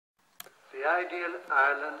The ideal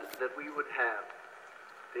Ireland that we would have,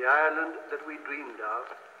 the Ireland that we dreamed of,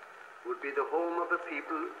 would be the home of a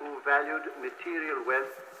people who valued material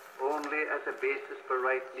wealth only as a basis for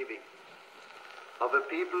right living, of a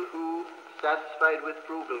people who, satisfied with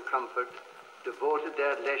frugal comfort, devoted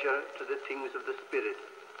their leisure to the things of the spirit,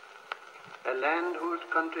 a land whose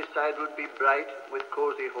countryside would be bright with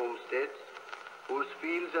cozy homesteads, whose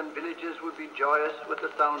fields and villages would be joyous with the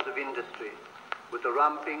sounds of industry, with the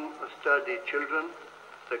romping of sturdy children,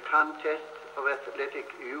 the contests of athletic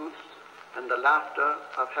youths, and the laughter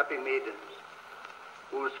of happy maidens,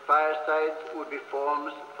 whose firesides would be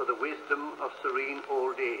forms for the wisdom of serene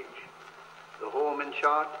old age, the home, in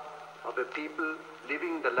short, of a people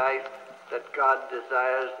living the life that God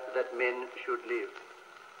desires that men should live.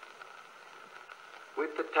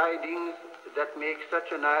 With the tidings that make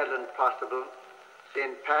such an Ireland possible,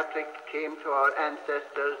 St. Patrick came to our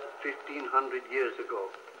ancestors 1,500 years ago,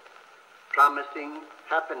 promising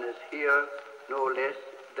happiness here no less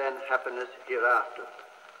than happiness hereafter.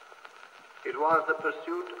 It was the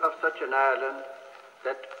pursuit of such an Ireland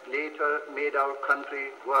that later made our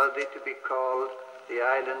country worthy to be called the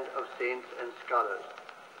island of saints and scholars.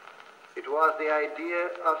 It was the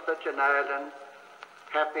idea of such an Ireland,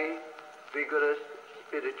 happy, vigorous,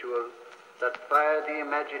 spiritual, that fired the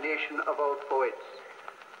imagination of our poets,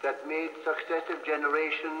 that made successive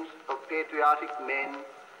generations of patriotic men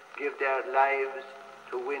give their lives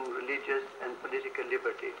to win religious and political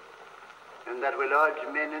liberty, and that will urge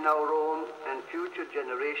men in our own and future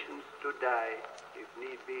generations to die, if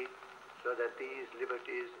need be, so that these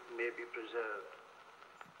liberties may be preserved.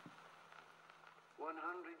 100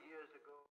 years